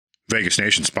Vegas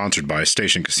Nation sponsored by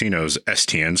Station Casinos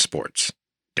STN Sports.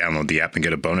 Download the app and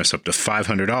get a bonus up to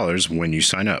 $500 when you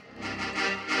sign up.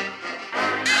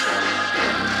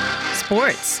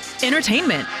 Sports,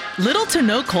 entertainment, little to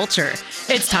no culture.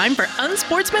 It's time for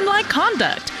Unsportsmanlike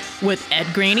Conduct with Ed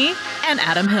Graney and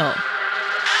Adam Hill.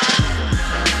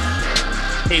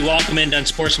 Hey, welcome into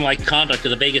Unsportsmanlike Conduct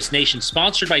of the Vegas Nation,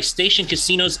 sponsored by Station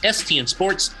Casinos STN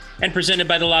Sports and presented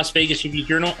by the Las Vegas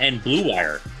Review-Journal and Blue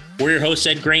Wire. We're your hosts,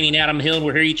 Ed Graney and Adam Hill, and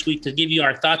we're here each week to give you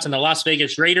our thoughts on the Las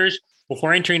Vegas Raiders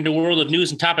before entering the world of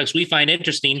news and topics we find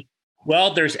interesting.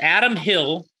 Well, there's Adam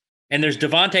Hill and there's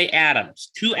Davante Adams,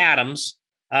 two Adams.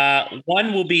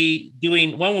 One will be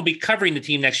covering the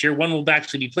team next year. One will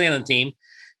actually be playing on the team.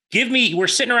 We're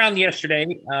sitting around yesterday.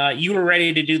 You were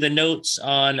ready to do the notes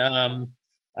on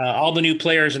all the new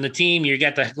players in the team. You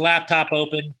got the laptop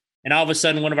open, and all of a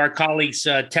sudden one of our colleagues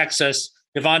texts us,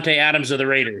 Davante Adams of the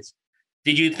Raiders.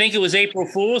 Did you think it was April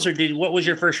Fool's, or what was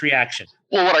your first reaction?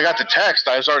 Well, when I got the text,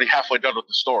 I was already halfway done with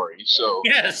the story. So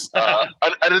yes, I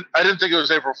didn't think it was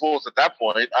April Fool's at that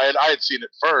point. I had seen it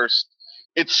first.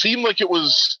 It seemed like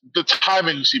the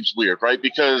timing seems weird, right?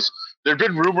 Because there'd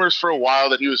been rumors for a while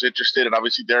that he was interested, and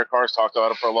obviously Derek Carr's talked about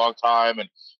it for a long time, and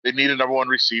they need a number one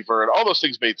receiver, and all those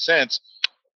things made sense.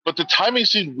 But the timing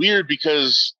seemed weird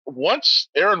because once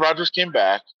Aaron Rodgers came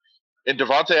back and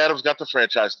Davante Adams got the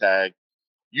franchise tag,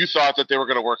 you thought that they were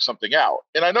going to work something out.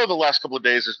 And I know the last couple of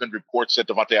days there's been reports that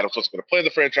Davante Adams wasn't going to play the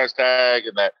franchise tag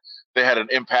and that they had an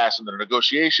impasse in their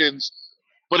negotiations.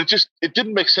 But it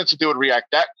didn't make sense that they would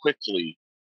react that quickly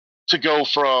to go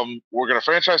from, we're going to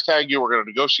franchise tag you, we're going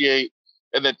to negotiate.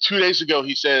 And then 2 days ago,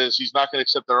 he says he's not going to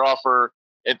accept their offer.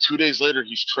 And 2 days later,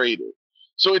 he's traded.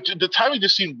 So the timing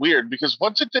just seemed weird because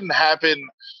once it didn't happen,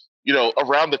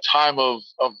 around the time of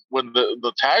when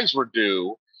the tags were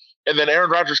due, and then Aaron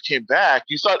Rodgers came back,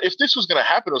 you thought if this was going to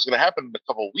happen, it was going to happen in a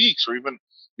couple of weeks or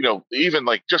even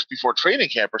like just before training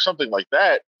camp or something like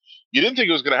that. You didn't think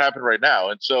it was going to happen right now.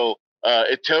 And so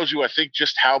it tells you, I think,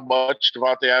 just how much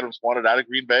Davante Adams wanted out of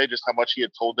Green Bay, just how much he had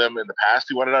told them in the past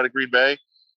he wanted out of Green Bay.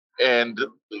 And,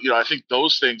 I think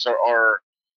those things are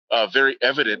very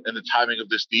evident in the timing of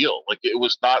this deal. Like, it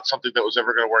was not something that was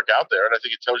ever going to work out there. And I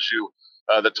think it tells you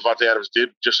that Davante Adams did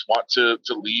just want to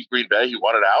leave Green Bay. He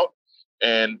wanted out.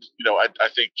 And, I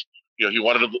think, he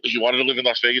wanted to live in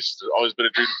Las Vegas. It's always been a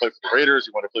dream to play for the Raiders.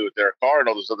 He wanted to play with Derek Carr and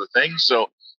all those other things.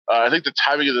 So I think the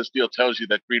timing of this deal tells you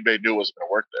that Green Bay knew it wasn't going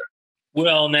to work there.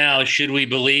 Well, now, should we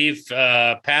believe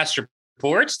past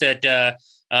reports that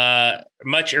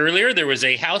much earlier there was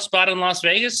a house bought in Las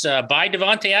Vegas by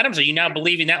Davante Adams? Are you now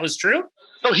believing that was true?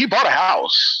 No, he bought a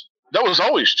house. That was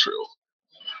always true.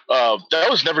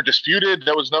 That was never disputed.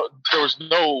 There was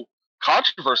no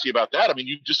controversy about that. I mean,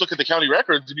 you just look at the county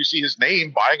records and you see his name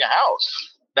buying a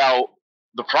house. Now,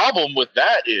 the problem with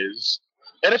that is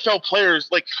NFL players,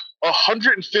 like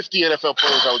 150 NFL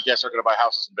players, I would guess, are going to buy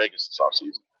houses in Vegas this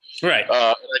offseason. Right.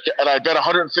 And I bet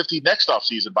 150 next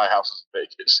offseason buy houses in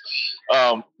Vegas.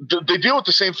 They deal with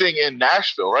the same thing in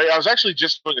Nashville, right? I was actually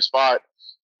just doing a spot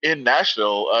in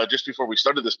Nashville just before we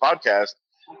started this podcast,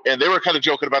 and they were kind of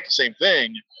joking about the same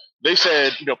thing. They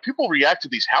said, people react to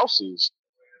these houses.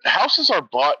 Houses are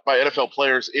bought by NFL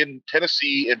players in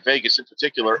Tennessee and Vegas in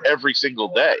particular every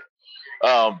single day.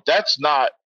 That's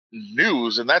not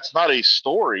news, and that's not a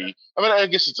story. I mean, I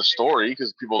guess it's a story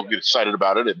because people get excited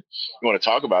about it and you want to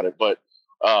talk about it. But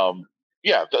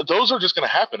those are just going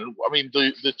to happen. I mean,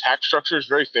 the tax structure is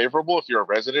very favorable if you're a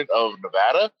resident of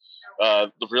Nevada.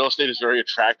 The real estate is very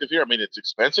attractive here. I mean, it's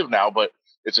expensive now, but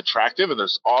it's attractive, and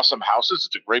there's awesome houses.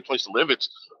 It's a great place to live.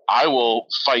 I will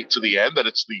fight to the end that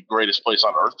it's the greatest place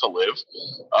on earth to live.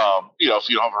 If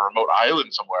you don't have a remote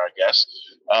island somewhere, I guess.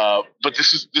 But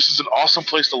this is an awesome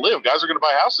place to live. Guys are going to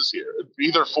buy houses here,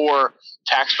 either for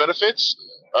tax benefits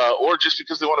or just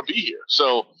because they want to be here.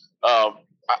 So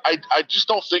I just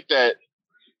don't think that.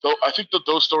 I think that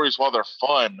those stories, while they're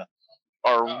fun,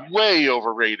 are way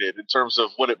overrated in terms of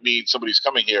what it means somebody's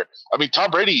coming here. I mean, Tom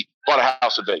Brady bought a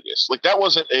house in Vegas. Like, that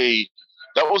wasn't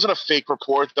a fake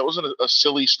report. That wasn't a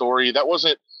silly story. That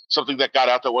wasn't something that got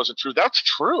out that wasn't true. That's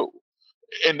true.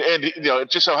 And it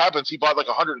just so happens he bought like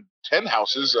 110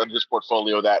 houses on his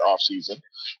portfolio that offseason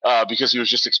because he was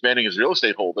just expanding his real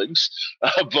estate holdings.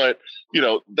 But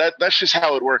that's just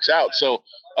how it works out. So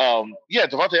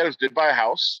Davante Adams did buy a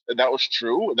house, and that was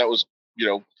true, and that was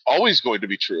always going to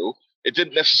be true. It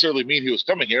didn't necessarily mean he was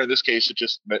coming here. In this case, it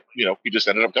just meant, he just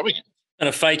ended up coming here. I'm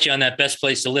going to fight you on that best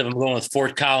place to live. I'm going with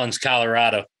Fort Collins,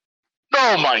 Colorado.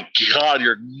 Oh, my God.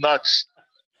 You're nuts.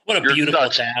 What a beautiful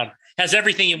town. Has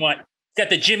everything you want. It's got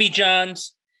the Jimmy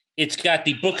John's. It's got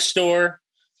the bookstore.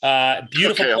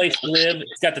 Beautiful place to live.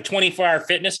 It's got the 24-hour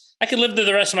fitness. I could live there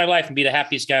the rest of my life and be the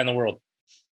happiest guy in the world.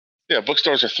 Yeah,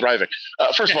 bookstores are thriving.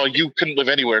 First of all, you couldn't live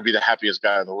anywhere and be the happiest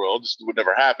guy in the world. This would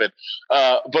never happen.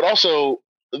 But also,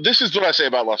 this is what I say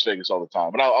about Las Vegas all the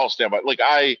time, and I'll stand by. Like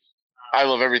I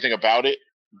love everything about it.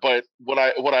 But what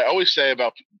I always say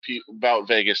about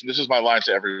Vegas, and this is my line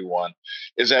to everyone,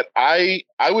 is that I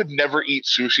would never eat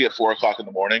sushi at 4:00 in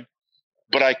the morning,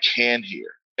 but I can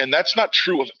here, and that's not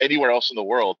true of anywhere else in the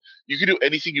world. You can do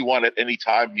anything you want at any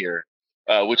time here,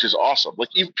 which is awesome. Like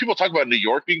even people talk about New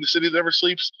York being the city that never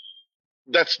sleeps.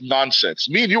 That's nonsense.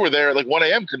 Me and you were there at like 1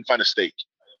 a.m. couldn't find a steak.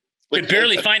 Could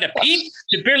barely find a pizza.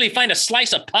 Could barely find a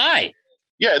slice of pie.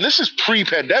 Yeah, and this is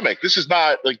pre-pandemic. This is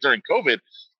not like during COVID.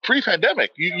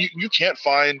 Pre-pandemic, you can't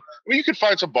find. I mean, you can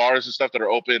find some bars and stuff that are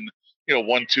open,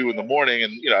 1, 2 in the morning,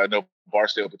 and I know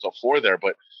bars stay open until 4 there.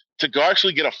 But to go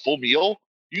actually get a full meal,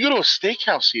 you go to a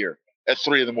steakhouse here at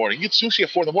 3 in the morning. You get sushi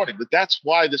at 4 in the morning. But that's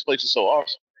why this place is so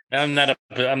awesome. I'm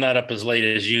not up as late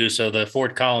as you, so the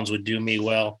Fort Collins would do me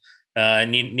well. I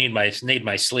need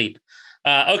my sleep.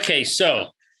 Okay,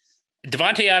 so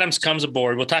Davante Adams comes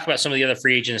aboard. We'll talk about some of the other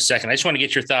free agents in a second. I just want to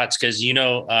get your thoughts because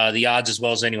the odds as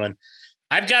well as anyone.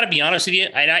 I've got to be honest with you.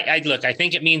 I look, I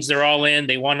think it means they're all in.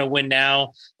 They want to win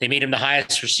now. They made him the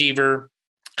highest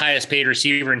paid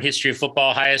receiver in history of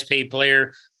football, highest paid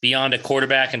player beyond a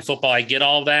quarterback in football. I get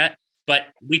all that. But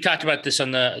we talked about this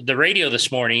on the radio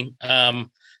this morning.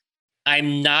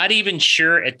 I'm not even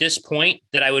sure at this point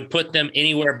that I would put them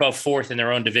anywhere above 4th in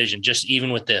their own division, just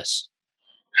even with this.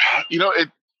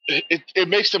 It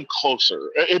makes them closer.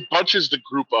 It bunches the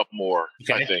group up more,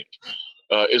 okay. I think,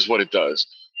 is what it does.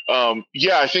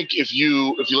 I think if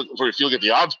you look at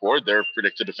the odds board, they're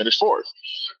predicted to finish 4th.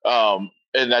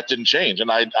 And that didn't change.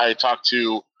 And I talked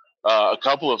to a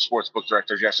couple of sportsbook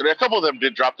directors yesterday. A couple of them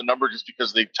did drop the number just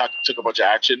because they took a bunch of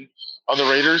action on the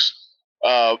Raiders.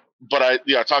 But I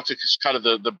talked to kind of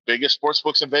the biggest sports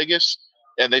books in Vegas,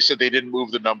 and they said they didn't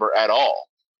move the number at all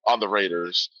on the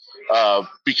Raiders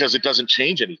because it doesn't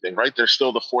change anything, right? They're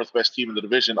still the 4th best team in the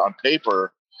division on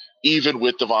paper, even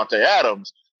with Davante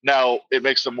Adams. Now, it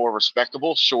makes them more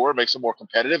respectable. Sure, it makes them more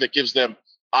competitive. It gives them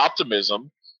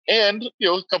optimism. And,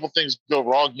 a couple things go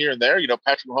wrong here and there.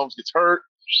 Patrick Mahomes gets hurt.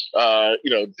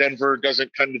 Denver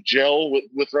doesn't kind of gel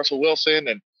with Russell Wilson,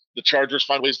 and the Chargers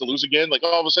find ways to lose again. Like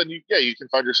all of a sudden, you can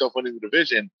find yourself winning the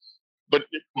division, but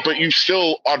you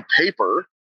still on paper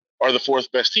are the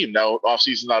 4th best team. Now,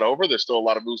 offseason's not over. There's still a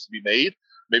lot of moves to be made.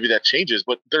 Maybe that changes,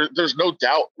 but there's no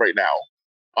doubt right now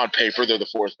on paper they're the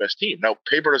 4th best team. Now,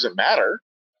 paper doesn't matter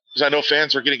because I know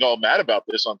fans are getting all mad about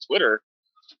this on Twitter.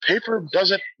 Paper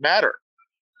doesn't matter,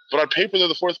 but on paper they're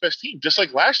the 4th best team. Just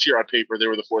like last year on paper they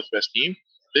were the 4th best team.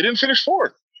 They didn't finish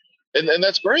 4th, and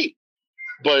that's great,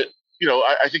 but.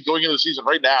 I think going into the season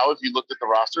right now, if you looked at the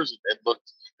rosters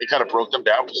and kind of broke them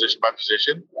down position by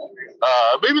position,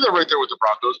 maybe they're right there with the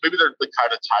Broncos. Maybe they're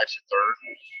kind of tied for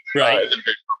 3rd, right? In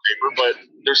paper, but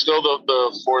they're still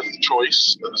the 4th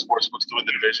choice of the sports books to win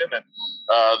the division. And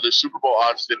the Super Bowl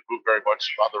odds didn't move very much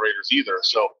on the Raiders either.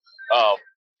 So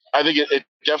I think it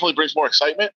definitely brings more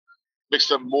excitement, makes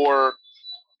them more.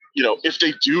 If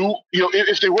they do,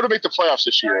 if they were to make the playoffs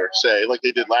this year, say like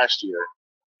they did last year.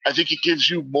 I think it gives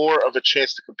you more of a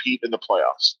chance to compete in the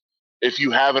playoffs. If you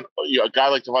have a guy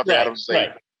like Davante Adams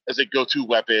as a go-to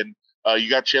weapon, you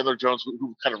got Chandler Jones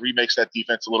who kind of remakes that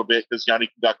defense a little bit because Yannick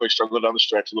Ngakoue struggled down the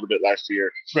stretch a little bit last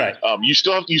year. Right. You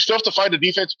still have to find a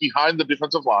defense behind the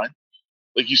defensive line.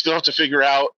 Like you still have to figure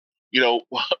out,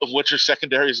 what your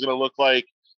secondary is going to look like,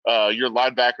 your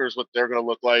linebackers, what they're going to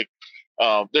look like.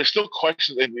 There's still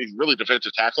questions and really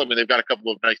defensive tackle. I mean, they've got a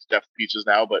couple of nice depth pieces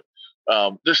now, but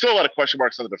there's still a lot of question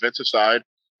marks on the defensive side,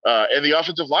 and the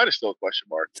offensive line is still a question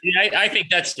mark. Yeah, I think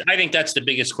that's the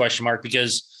biggest question mark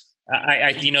because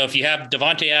if you have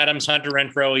Davante Adams, Hunter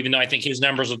Renfrow, even though I think his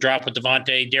numbers will drop with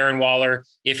Davante, Darren Waller,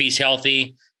 if he's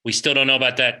healthy, we still don't know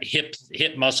about that hip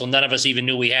muscle. None of us even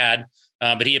knew we had,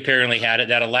 but he apparently had it.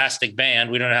 That elastic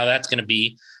band, we don't know how that's going to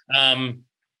be.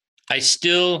 I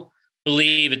still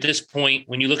believe at this point,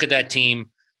 when you look at that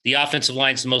team, the offensive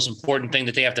line is the most important thing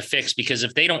that they have to fix because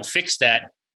if they don't fix that,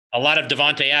 a lot of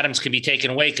Davante Adams can be taken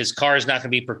away because Carr is not going to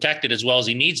be protected as well as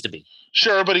he needs to be.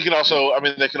 Sure, but he can also,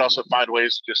 they can also find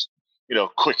ways to just,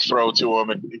 quick throw to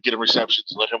him and get him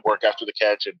receptions and let him work after the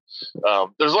catch. And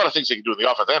there's a lot of things they can do in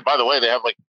the offense. And by the way, they have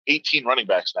like 18 running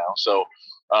backs now. So,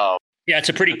 it's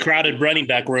a pretty crowded running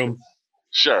back room.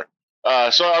 Sure.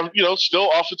 Still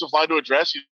offensive line to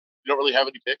address. You don't really have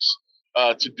any picks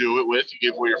to do it with. You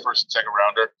gave away your first and second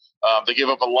rounder. They gave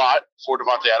up a lot for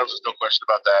Davante Adams. There's no question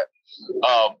about that.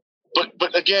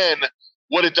 But again,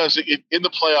 what it does in the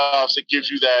playoffs, it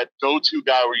gives you that go-to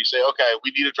guy where you say, okay,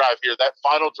 we need a drive here. That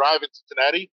final drive in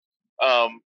Cincinnati,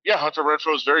 Yeah, Hunter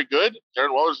Renfrow is very good.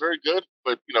 Darren Waller is very good,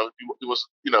 but he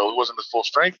wasn't at full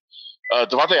strength.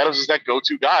 Davante Adams is that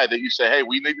go-to guy that you say, hey,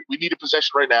 we need a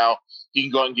possession right now. He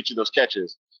can go out and get you those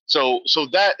catches. So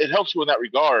that it helps you in that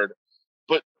regard.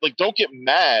 But like, don't get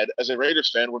mad as a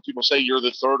Raiders fan when people say you're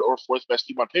the third or fourth best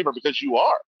team on paper, because you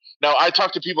are. Now, I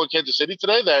talked to people in Kansas City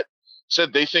today that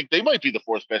said they think they might be the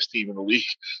fourth best team in the league.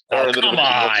 Oh, come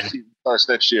on. Starts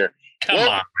next year. Come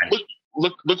on.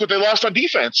 Look what they lost on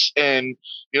defense. And,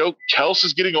 Kels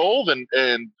is getting old and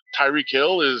Tyreek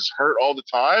Hill is hurt all the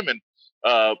time. And,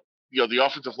 the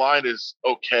offensive line is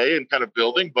okay and kind of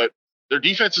building, but their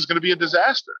defense is going to be a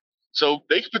disaster. So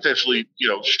they could potentially,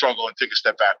 struggle and take a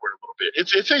step backward a little bit.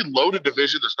 It's a loaded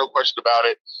division. There's no question about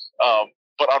it.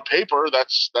 But on paper,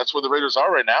 that's where the Raiders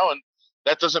are right now. And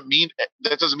that doesn't mean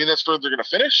that's where they're going to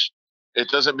finish. It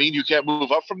doesn't mean you can't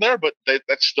move up from there, but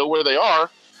that's still where they are,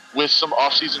 with some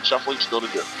offseason shuffling still to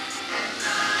do.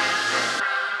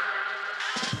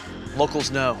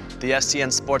 Locals know the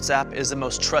STN Sports app is the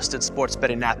most trusted sports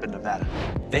betting app in Nevada.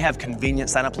 They have convenient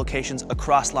sign-up locations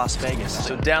across Las Vegas,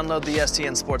 so download the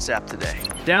STN Sports app today.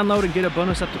 Download and get a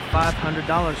bonus up to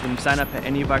 $500 when you sign up at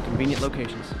any of our convenient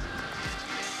locations.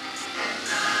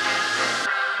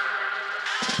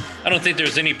 I don't think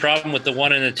there's any problem with the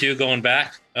 1 and the 2 going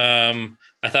back.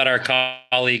 I thought our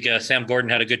colleague Sam Gordon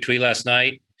had a good tweet last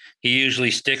night. He usually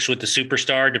sticks with the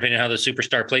superstar, depending on how the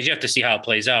superstar plays. You have to see how it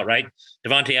plays out, right?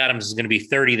 Davante Adams is going to be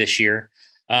 30 this year.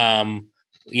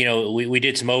 We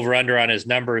did some over-under on his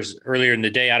numbers earlier in the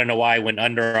day. I don't know why I went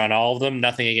under on all of them.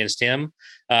 Nothing against him.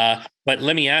 But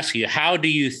let me ask you, how do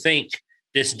you think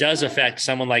this does affect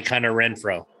someone like Hunter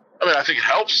Renfrow? I mean, I think it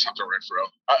helps Hunter Renfrow.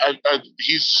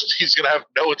 He's going to have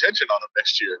no attention on him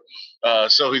next year.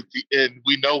 And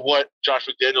we know what Josh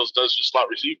McDaniels does to slot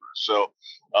receivers. So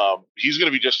he's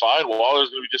going to be just fine. Waller's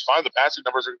going to be just fine. The passing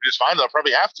numbers are going to be just fine. They'll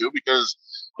probably have to, because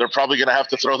they're probably going to have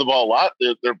to throw the ball a lot.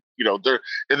 They're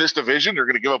in this division. They're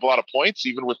going to give up a lot of points,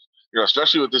 even with,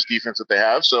 especially with this defense that they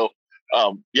have. So I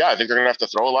think they're going to have to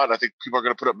throw a lot. And I think people are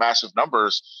going to put up massive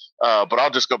numbers. But I'll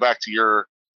just go back to your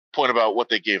point about what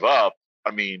they gave up. I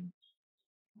mean,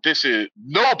 this is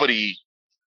nobody.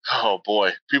 Oh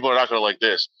boy, people are not going to like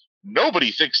this.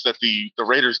 Nobody thinks that the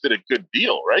Raiders did a good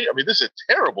deal, right? I mean, this is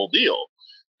a terrible deal.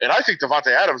 And I think Davante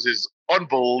Adams is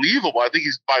unbelievable. I think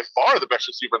he's by far the best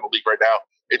receiver in the league right now.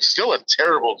 It's still a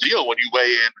terrible deal when you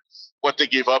weigh in what they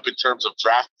gave up in terms of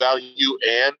draft value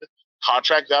and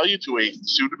contract value to a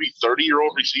soon-to-be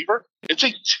 30-year-old receiver.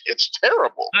 It's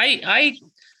terrible.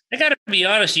 I got to be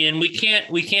honest, Ian. We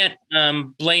can't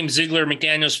blame Ziegler and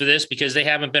McDaniels for this, because they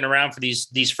haven't been around for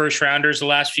these first rounders the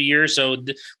last few years. So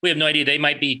we have no idea. They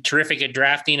might be terrific at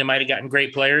drafting and might have gotten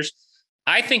great players.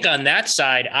 I think on that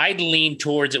side, I'd lean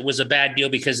towards it was a bad deal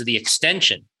because of the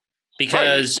extension.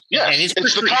 Because right. Yes,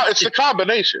 it's the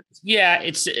combination. Yeah,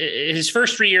 it's his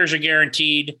first 3 years are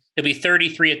guaranteed. He'll be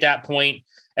 33 at that point.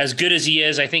 As good as he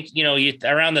is, I think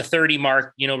around the 30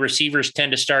 mark, receivers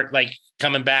tend to start like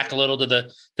coming back a little to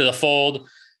the fold.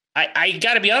 I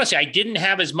got to be honest, I didn't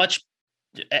have as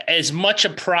much a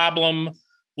problem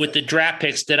with the draft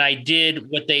picks that I did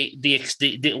what they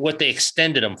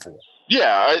extended them for.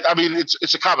 Yeah, I mean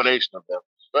it's a combination of them.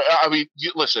 I mean,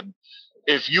 listen,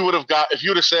 if you would have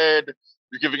said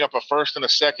you're giving up a first and a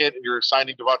second and you're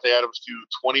signing Davante Adams to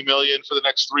 $20 million for the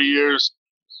next 3 years,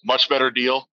 much better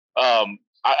deal.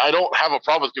 I don't have a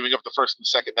problem with giving up the first and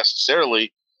second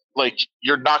necessarily. Like,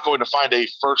 you're not going to find a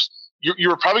first.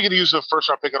 You're probably going to use a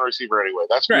first-round pick on a receiver anyway.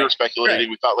 That's what we were speculating. Right.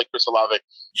 We thought like Chris Olave.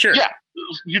 Sure. Yeah,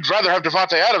 you'd rather have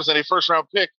Davante Adams than a first-round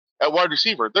pick at wide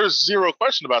receiver. There's zero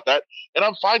question about that, and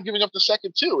I'm fine giving up the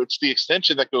second too. It's the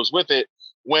extension that goes with it.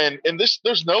 And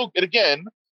again,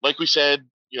 like we said,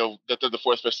 that they're the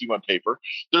fourth best team on paper.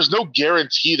 There's no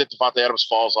guarantee that Davante Adams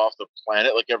falls off the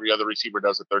planet like every other receiver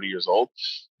does at 30 years old.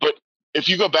 But if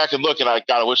you go back and look, and I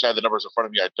wish I had the numbers in front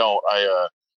of me. I don't.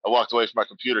 I walked away from my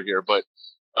computer here, but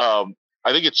I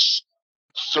think it's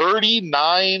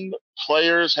 39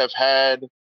 players have had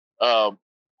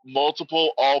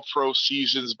multiple All-Pro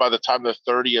seasons by the time they're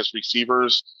 30 as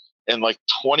receivers, and like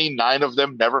 29 of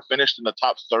them never finished in the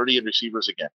top 30 in receivers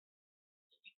again.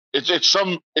 It's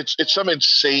some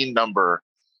insane number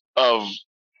of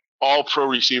All-Pro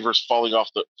receivers falling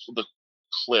off the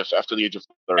cliff after the age of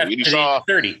 30. And you saw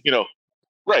 30.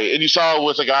 Right. And you saw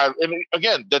with a guy, and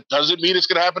again, that doesn't mean it's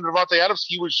going to happen to Davante Adams.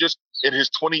 He was just in his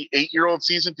 28-year-old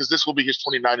season, because this will be his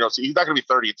 29-year-old season. He's not going to be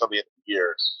 30 until the end of the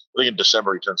year. I think in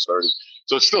December he turns 30.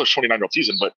 So it's still his 29-year-old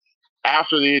season. But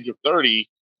after the age of 30,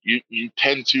 you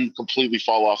tend to completely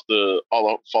fall off the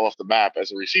map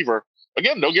as a receiver.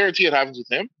 Again, no guarantee it happens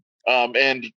with him.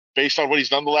 And based on what he's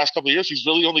done the last couple of years, he's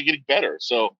really only getting better.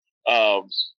 So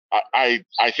I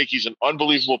think he's an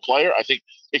unbelievable player. I think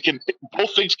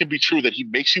both things can be true, that he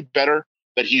makes you better,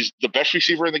 that he's the best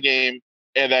receiver in the game,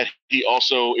 and that he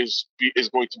also is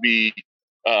going to be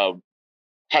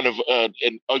kind of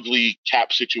an ugly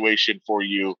cap situation for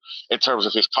you in terms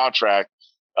of his contract.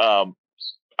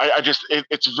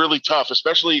 It's really tough,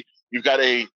 especially you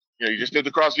just did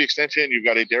the Crosby extension. You've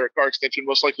got a Derek Carr extension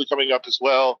most likely coming up as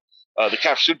well. The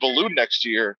cap should balloon next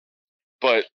year,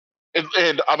 but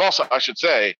and I should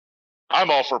say, I'm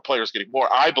all for players getting more.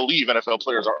 I believe NFL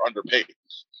players are underpaid,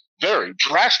 very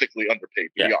drastically underpaid,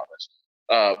 to be honest.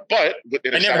 But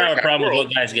I never have a problem with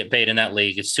what guys get paid in that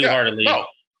league. It's too hard to league.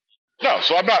 No.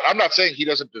 So I'm not saying he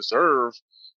doesn't deserve,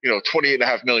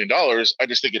 $28.5 million. I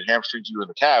just think it hamstrings you in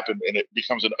the cap, and it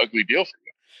becomes an ugly deal for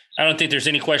you. I don't think there's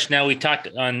any question now. We talked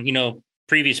on,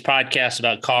 previous podcasts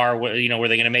about Carr, were they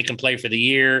going to make him play for the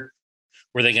year?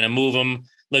 Were they going to move him?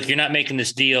 Look, you're not making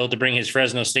this deal to bring his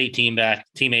Fresno State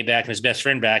teammate back and his best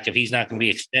friend back if he's not going to be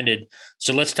extended.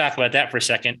 So let's talk about that for a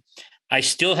second. I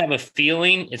still have a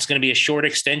feeling it's going to be a short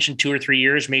extension, 2 or 3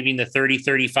 years, maybe in the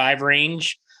 30-35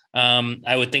 range.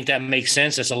 I would think that makes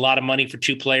sense. That's a lot of money for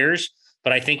 2 players,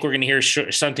 but I think we're going to hear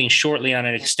something shortly on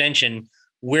an extension.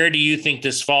 Where do you think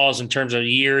this falls in terms of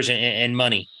years and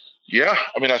money? Yeah,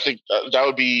 I think that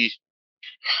would be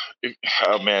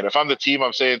if I'm the team,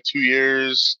 I'm saying 2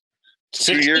 years,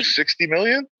 60? 2 years, 60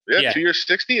 million. Yeah, 2 years,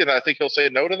 60. And I think he'll say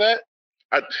no to that.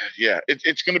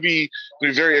 It's going to be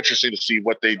very interesting to see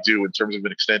what they do in terms of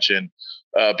an extension.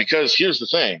 Because here's the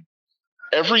thing,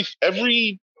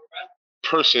 every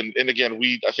person, and again,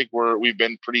 we've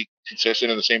been pretty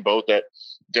consistent in the same boat that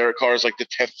Derek Carr is like the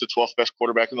 10th to 12th best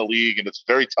quarterback in the league. And it's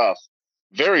very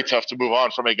tough to move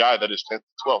on from a guy that is 10th to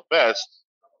 12th best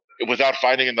without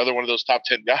finding another one of those top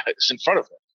 10 guys in front of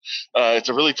him. It's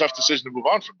a really tough decision to move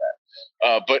on from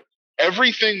that. But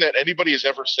everything that anybody has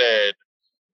ever said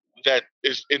that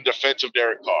is in defense of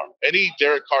Derek Carr, any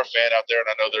Derek Carr fan out there, and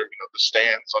I know they're, the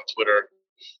stands on Twitter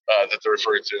that they're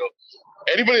referring to,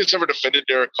 anybody that's ever defended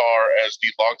Derek Carr as the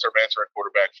long-term answer at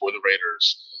quarterback for the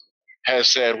Raiders has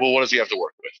said, well, what does he have to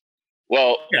work with?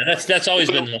 Well, yeah, that's always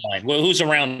been the line. Well, who's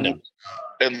around him?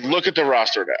 And look at the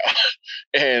roster now.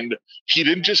 And he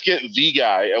didn't just get the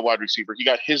guy at wide receiver. He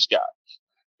got his guy.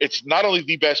 It's not only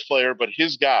the best player, but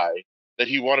his guy that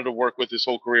he wanted to work with his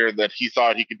whole career and that he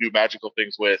thought he could do magical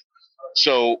things with.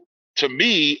 So to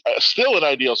me, still an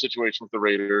ideal situation with the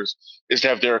Raiders is to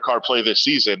have Derek Carr play this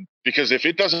season, because if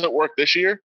it doesn't work this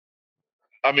year,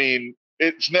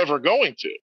 it's never going to.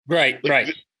 Right.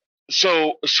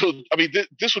 So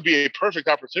this would be a perfect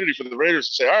opportunity for the Raiders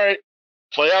to say, all right,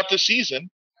 play out this season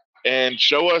and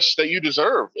show us that you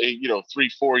deserve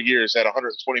 3-4 years at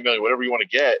 $120 million, whatever you want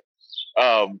to get.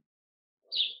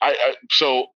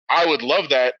 So I would love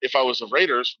that if I was the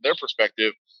Raiders from their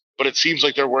perspective, but it seems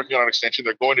like they're working on an extension.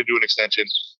 They're going to do an extension.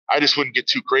 I just wouldn't get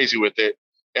too crazy with it.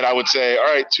 And I would say, all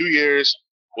right, 2 years.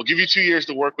 We'll give you 2 years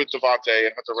to work with Devontae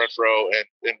and Hunter Renfrow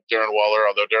and Darren Waller,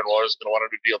 although Darren Waller is going to want a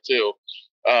new deal too.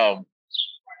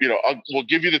 We'll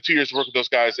give you the 2 years to work with those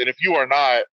guys. And if you are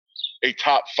not a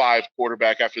top 5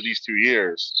 quarterback after these 2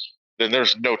 years, then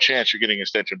there's no chance you're getting an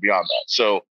extension beyond that.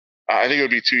 So I think it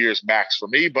would be 2 years max for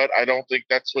me, but I don't think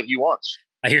that's what he wants.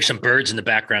 I hear some birds in the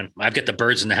background. I've got the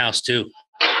birds in the house too.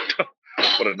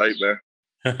 What a nightmare.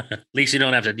 At least you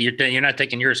don't have to, you're not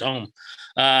taking yours home.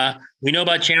 We know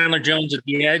about Chandler Jones at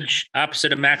the edge,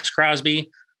 opposite of Max Crosby.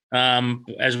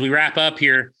 As we wrap up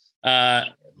here,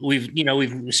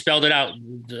 we've spelled it out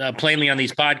plainly on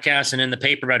these podcasts and in the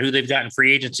paper about who they've got in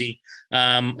free agency.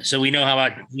 So we know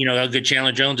how good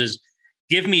Chandler Jones is.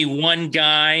 Give me one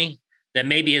guy that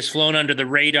maybe has flown under the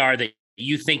radar that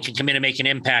you think can come in and make an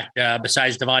impact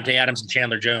besides Davante Adams and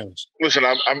Chandler Jones. Listen,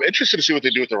 I'm interested to see what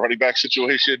they do with the running back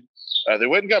situation. They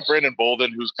went and got Brandon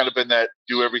Bolden, who's kind of been that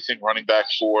do everything running back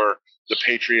for the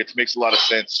Patriots. Makes a lot of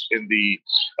sense in the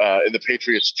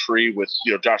Patriots tree with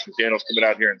Josh McDaniels coming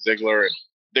out here and Ziegler, and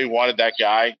they wanted that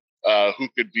guy who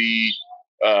could be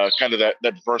kind of that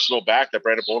versatile back that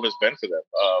Brandon Bolden has been for them.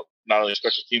 Not only a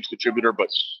special teams contributor, but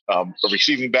a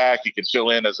receiving back. He can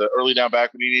fill in as an early down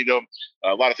back when you need him.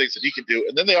 A lot of things that he can do.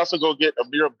 And then they also go get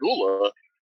Amir Abdullah,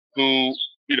 who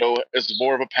is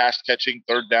more of a pass catching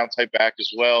third down type back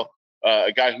as well.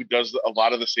 A guy who does a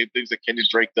lot of the same things that Kenyon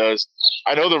Drake does.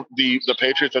 I know the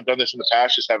Patriots have done this in the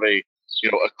past, just have a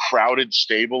crowded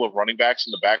stable of running backs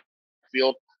in the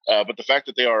backfield. But the fact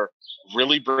that they are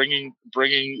really bringing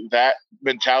that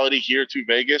mentality here to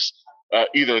Vegas,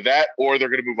 either that or they're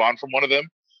going to move on from one of them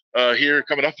here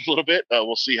coming up a little bit.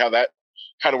 We'll see how that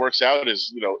kind of works out.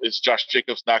 Is Josh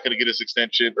Jacobs not going to get his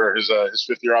extension or his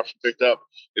 5th-year option picked up?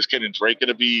 Is Kenyon Drake going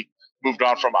to be moved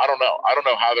on from. I don't know. I don't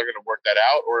know how they're going to work that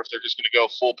out, or if they're just going to go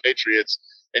full Patriots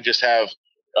and just have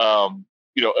a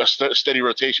steady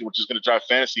rotation, which is going to drive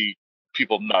fantasy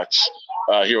people nuts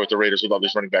here with the Raiders with all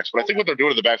these running backs. But I think what they're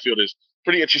doing in the backfield is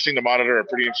pretty interesting to monitor and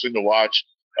pretty interesting to watch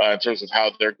in terms of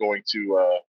how they're going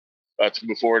to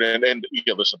move forward. And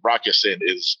listen, Brock Ya-Sin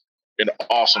is an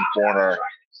awesome corner,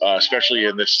 especially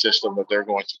in this system that they're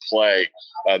going to play.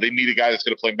 They need a guy that's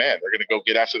going to play man. They're going to go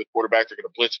get after the quarterback. They're going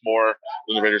to blitz more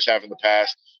than the Raiders have in the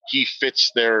past. He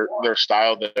fits their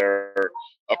style, their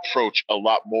approach a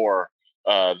lot more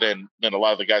than a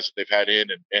lot of the guys that they've had in.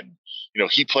 And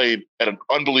he played at an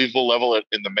unbelievable level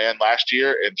in the man last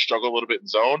year and struggled a little bit in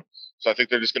zone. So I think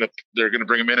they're going to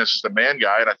bring him in as just a man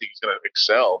guy, and I think he's going to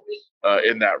excel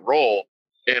in that role.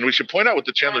 And we should point out with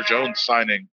the Chandler Jones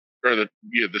signing, or the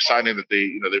signing that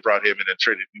they brought him in and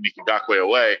traded Yannick Ngakoue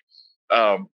away.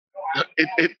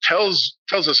 It tells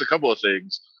us a couple of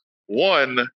things.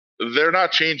 One, they're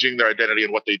not changing their identity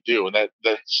and what they do, and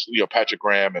that's Patrick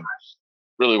Graham and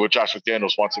really what Josh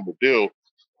McDaniels wants them to do.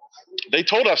 They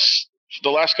told us the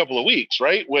last couple of weeks,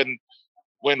 right? When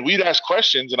we'd ask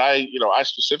questions, and I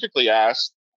specifically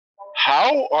asked,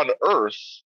 how on earth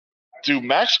do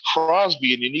Max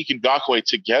Crosby and Yannick Ngakoue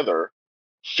together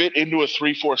fit into a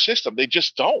 3-4 system? They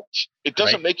just don't. It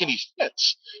doesn't make any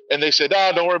sense. And they said,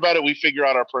 don't worry about it. We figure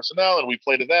out our personnel and we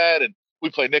play to that. And we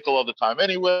play nickel all the time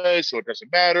anyway, so it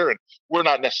doesn't matter. And we're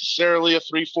not necessarily a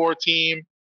 3-4 team.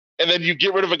 And then you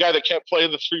get rid of a guy that can't play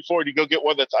in the 3-4 and you go get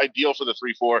one that's ideal for the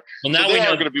 3-4. Well, now so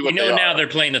we know now they're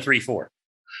playing the 3-4.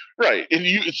 Right.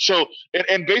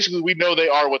 And basically we know they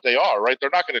are what they are, right? They're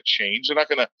not going to change. They're not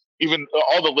going to even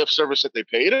all the lip service that they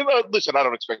paid. And listen, I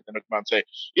don't expect them to come out and say,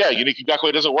 Yannick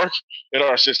Ngakoue doesn't work in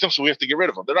our system, so we have to get rid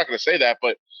of him. They're not going to say that,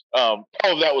 but all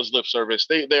of that was lip service.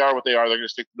 They are what they are. They're going to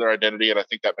stick to their identity, and I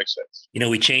think that makes sense.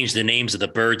 We changed the names of the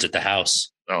birds at the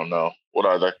house. Oh, no. What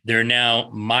are they? They're now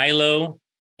Milo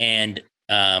and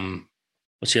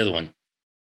what's the other one?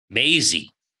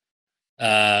 Maisie. You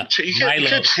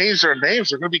can't change their names.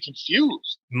 They're going to be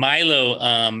confused.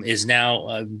 Milo is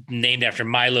now named after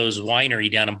Milo's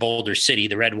Winery down in Boulder City,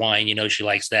 the red wine. She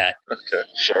likes that. Okay,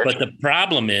 sure. But the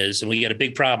problem is, and we got a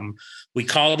big problem, we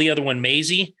call the other one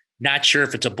Maisie, not sure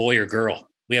if it's a boy or girl.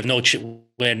 We have no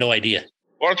idea.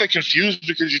 Well, aren't they confused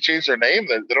because you changed their name?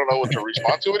 They don't know what to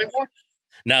respond to anymore?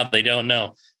 No, they don't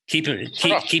know. Keeping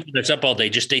us up all day.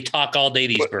 They talk all day,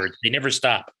 these birds. They never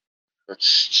stop. That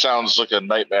sounds like a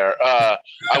nightmare. I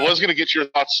was going to get your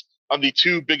thoughts on the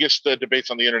two biggest debates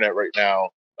on the internet right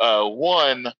now.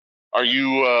 One, are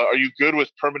you good with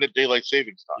permanent daylight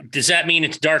savings time? Does that mean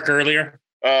it's dark earlier?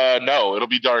 No, it'll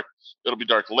be dark. It'll be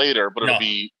dark later, but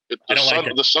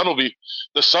the sun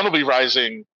will be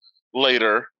rising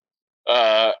later,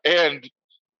 and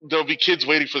there'll be kids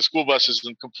waiting for the school buses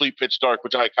in complete pitch dark,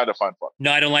 which I kind of find fun.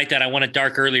 No, I don't like that. I want it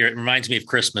dark earlier. It reminds me of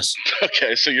Christmas.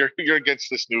 Okay, so you're against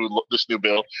this new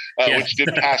bill, which did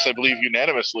pass, I believe,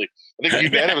 unanimously. I think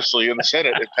unanimously in the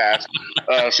Senate it passed.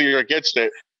 So you're against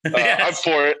it. Yes. I'm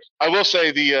for it. I will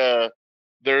say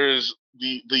there's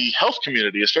the health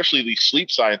community, especially the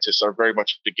sleep scientists, are very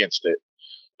much against it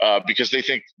because they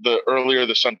think the earlier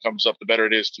the sun comes up, the better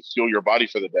it is to fuel your body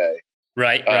for the day.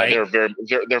 Right.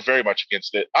 They're very much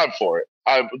against it. I'm for it.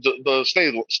 The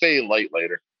stay light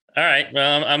later. All right.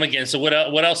 Well, I'm against. So what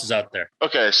else is out there?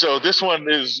 Okay, so this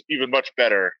one is even much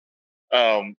better.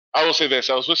 I will say this: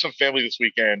 I was with some family this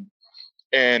weekend,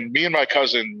 and me and my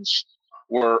cousins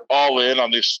were all in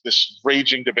on this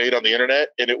raging debate on the internet,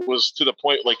 and it was to the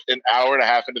point like an hour and a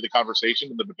half into the conversation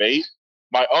in the debate,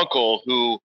 my uncle,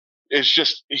 who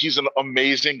is he's an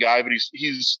amazing guy, but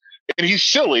he's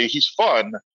silly, he's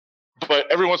fun. But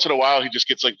every once in a while, he just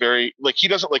gets like very, like, he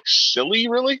doesn't like silly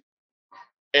really.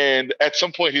 And at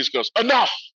some point he just goes,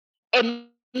 enough.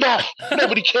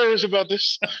 Nobody cares about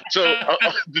this. So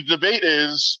the debate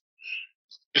is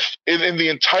in the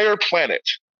entire planet,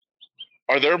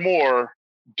 are there more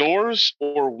doors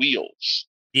or wheels?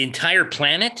 The entire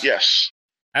planet? Yes.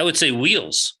 I would say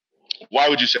wheels. Why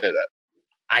would you say that?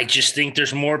 I just think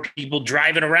there's more people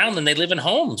driving around than they live in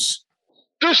homes.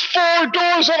 There's 4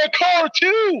 doors on a car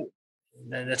too.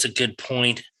 That's a good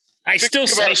point. I got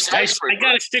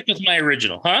to stick with my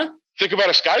original, huh? Think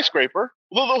about a skyscraper.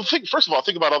 Well, first of all,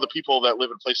 think about all the people that live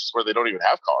in places where they don't even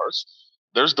have cars.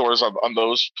 There's doors on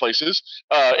those places.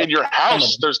 In your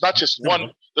house, there's not just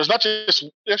one. There's not just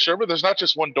but there's not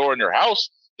just one door in your house.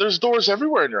 There's doors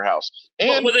everywhere in your house.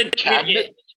 And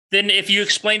then if you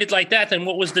explained it like that, then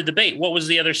what was the debate? What was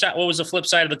the other side? What was the flip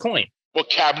side of the coin? Well,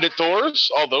 cabinet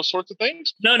doors, all those sorts of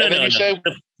things. No.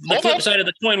 The flip side of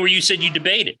the coin where you said you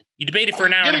debated. You debated for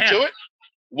an hour and a half.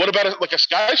 What about a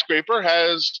skyscraper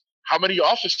has how many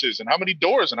offices and how many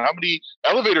doors and how many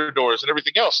elevator doors and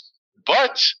everything else.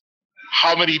 But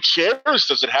how many chairs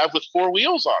does it have with 4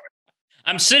 wheels on it?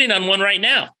 I'm sitting on one right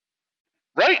now.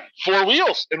 Right. 4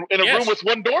 wheels in a Yes. room with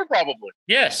 1 door, probably.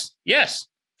 Yes.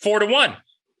 4-1.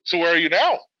 So where are you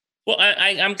now? Well,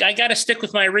 I got to stick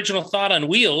with my original thought on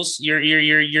wheels.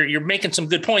 You're making some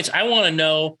good points. I want to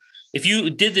know, if you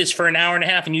did this for an hour and a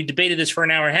half and you debated this for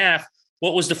an hour and a half,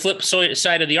 what was the flip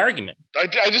side of the argument?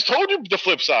 I just told you the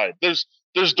flip side. There's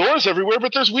doors everywhere,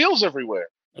 but there's wheels everywhere.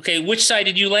 Okay, which side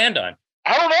did you land on?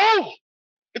 I don't know.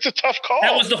 It's a tough call.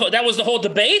 That was the whole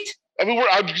debate? I mean,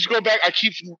 I'm just going back. I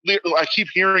keep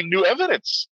hearing new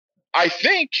evidence. I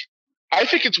think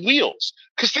it's wheels,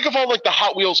 because think of all like the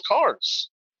Hot Wheels cars.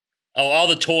 Oh, all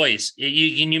the toys. Can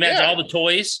you imagine all the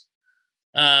toys?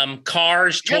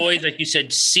 Cars, toys, like you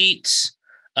said, seats.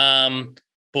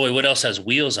 Boy, what else has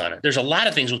wheels on it? There's a lot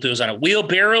of things with wheels on it.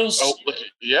 Wheelbarrows. Oh,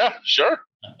 yeah, sure.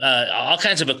 All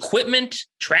kinds of equipment,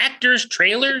 tractors,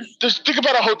 trailers. Think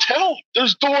about a hotel.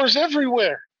 There's doors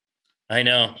everywhere. I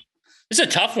know. It's a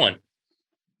tough one.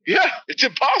 Yeah, it's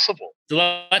impossible. It's a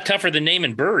lot tougher than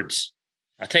naming birds.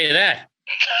 I'll tell you that.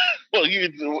 Well,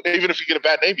 even if you get a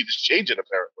bad name, you just change it,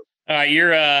 apparently. All right,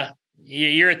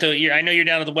 you're at the. I know you're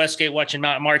down at the Westgate watching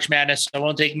March Madness. I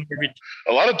won't take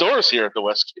a lot of doors here at the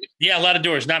Westgate. Yeah, a lot of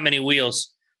doors, not many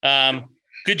wheels.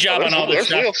 Good job on all this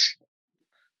stuff. Wheels.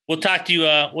 We'll talk to you.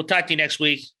 We'll talk to you next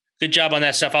week. Good job on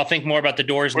that stuff. I'll think more about the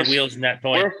doors and the wheels and that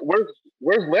point.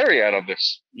 Where's Larry at on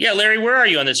this? Yeah, Larry, where are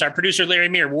you on this? Our producer, Larry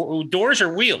Meir. Doors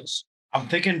or wheels? I'm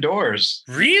thinking doors.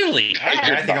 Really?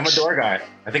 I think I'm a door guy.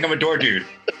 I think I'm a door dude.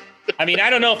 I mean, I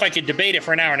don't know if I could debate it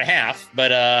for an hour and a half,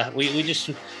 but we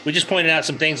just pointed out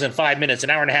some things in 5 minutes.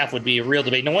 An hour and a half would be a real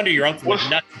debate. No wonder your uncle was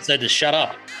nuts and said to shut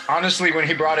up. Honestly, when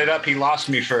he brought it up, he lost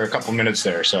me for a couple minutes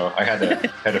there, so I had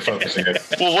to focus again.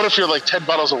 Well, what if you're like 10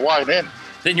 bottles of wine in?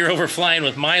 Then you're overflying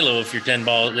with Milo if you're 10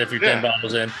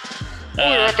 bottles in.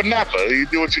 Well, you're up in Napa. You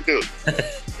do what you do.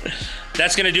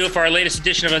 That's going to do it for our latest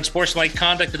edition of Unsportsmanlike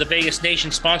Conduct of the Vegas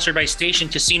Nation, sponsored by Station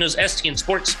Casinos, STN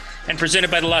Sports, and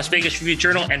presented by the Las Vegas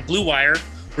Review-Journal and Blue Wire.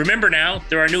 Remember now,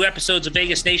 there are new episodes of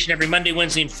Vegas Nation every Monday,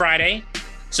 Wednesday, and Friday.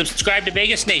 Subscribe to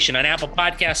Vegas Nation on Apple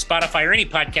Podcasts, Spotify, or any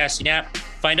podcasting app.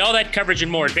 Find all that coverage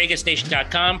and more at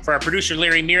vegasnation.com. For our producer,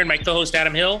 Larry Meir, and my co-host,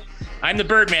 Adam Hill, I'm the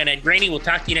Birdman, Ed Graney. We'll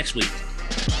talk to you next week.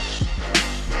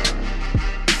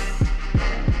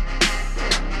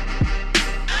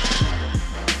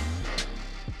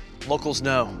 Locals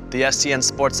know the STN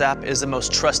Sports app is the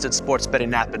most trusted sports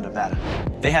betting app in Nevada.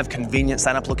 They have convenient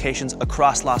sign-up locations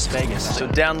across Las Vegas, so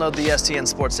download the STN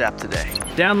Sports app today.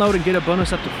 Download and get a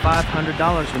bonus up to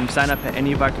 $500 when you sign up at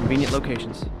any of our convenient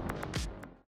locations.